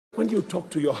When you talk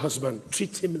to your husband,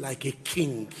 treat him like a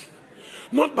king.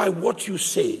 Not by what you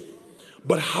say,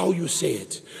 but how you say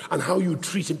it and how you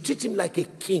treat him. Treat him like a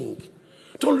king.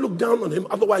 Don't look down on him,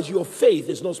 otherwise your faith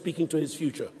is not speaking to his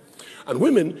future. And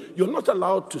women, you're not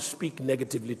allowed to speak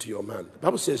negatively to your man. The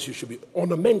Bible says you should be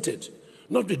ornamented,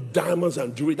 not with diamonds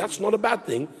and jewelry. That's not a bad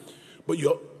thing, but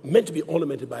you're meant to be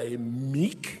ornamented by a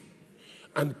meek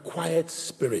and quiet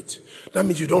spirit. That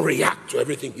means you don't react to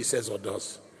everything he says or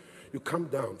does. You calm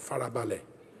down, farabale.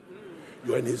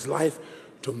 You're in his life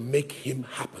to make him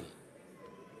happen.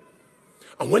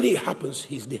 And when he happens,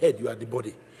 he's the head, you are the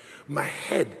body. My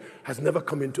head has never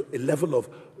come into a level of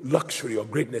luxury or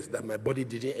greatness that my body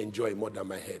didn't enjoy more than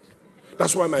my head.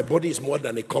 That's why my body is more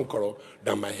than a conqueror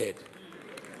than my head.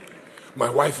 My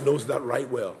wife knows that right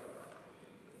well.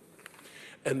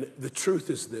 And the truth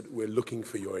is that we're looking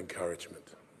for your encouragement.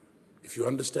 If you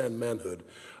understand manhood,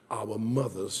 our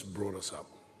mothers brought us up.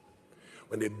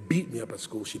 When they beat me up at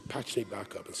school, she patched me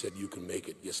back up and said, "You can make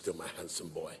it. You're still my handsome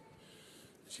boy."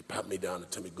 She pat me down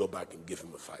and tell me, "Go back and give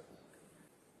him a fight."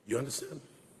 You understand?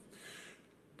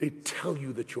 They tell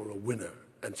you that you're a winner,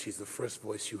 and she's the first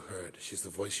voice you heard. She's the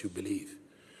voice you believe.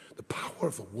 The power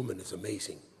of a woman is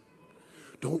amazing.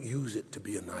 Don't use it to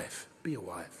be a knife. Be a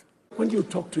wife. When you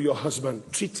talk to your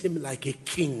husband, treat him like a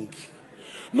king.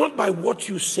 Not by what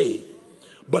you say,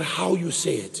 but how you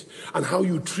say it and how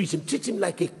you treat him. Treat him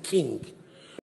like a king.